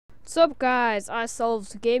What's up, guys?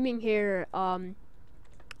 iSolved Gaming here. I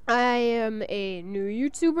am a new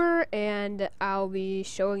YouTuber, and I'll be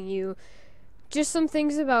showing you just some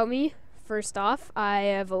things about me. First off, I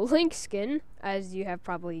have a Link skin, as you have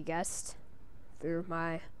probably guessed through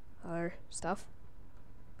my other stuff.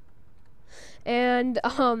 And,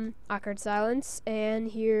 awkward silence. And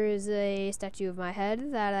here is a statue of my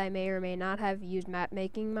head that I may or may not have used map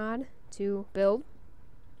making mod to build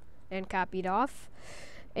and copied off.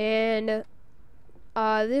 And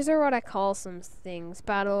these are what I call some things.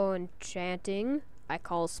 Battle enchanting, I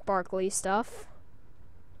call sparkly stuff.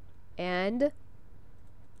 And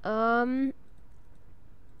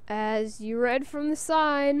as you read from the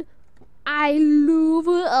sign, I love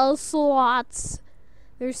ocelots.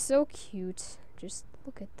 They're so cute. Just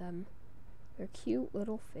look at them. Their cute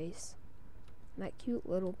little face. And that cute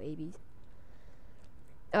little baby.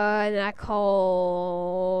 And I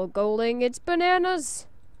call gold ingots bananas.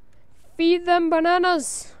 Feed them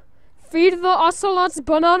bananas. Feed the ocelots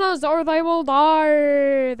bananas or they will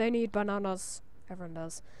die. They need bananas. Everyone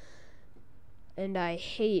does. And I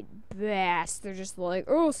hate bats. They're just like,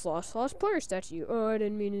 oh, / player statue. Oh, I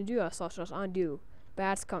didn't mean to do that. / undo.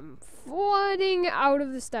 Bats come flooding out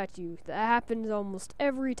of the statue. That happens almost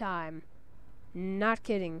every time. Not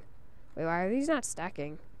kidding. Wait, why are these not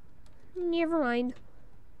stacking? Never mind.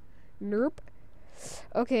 Nope.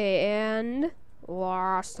 Okay, and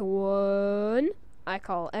last one I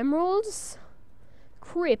call emeralds.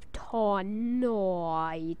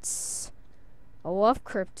 Kryptonites. I love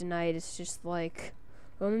kryptonite. It's just like,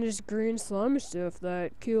 I'm just green slime stuff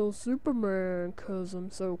that kills Superman 'cause I'm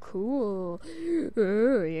so cool.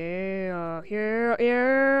 Oh, yeah.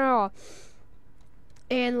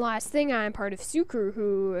 And last thing, I'm part of Sucre,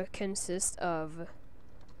 who consists of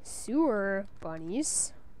sewer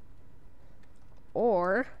bunnies,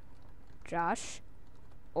 or Josh,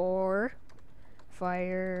 or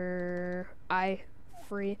Fire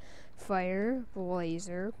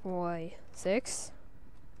Blazer Boy 6.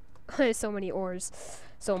 There's so many ors.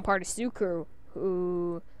 So I'm part of Sucre,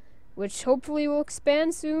 which hopefully will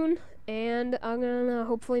expand soon, and I'm gonna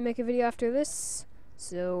hopefully make a video after this.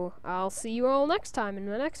 So I'll see you all next time in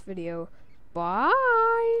the next video.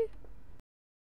 Bye!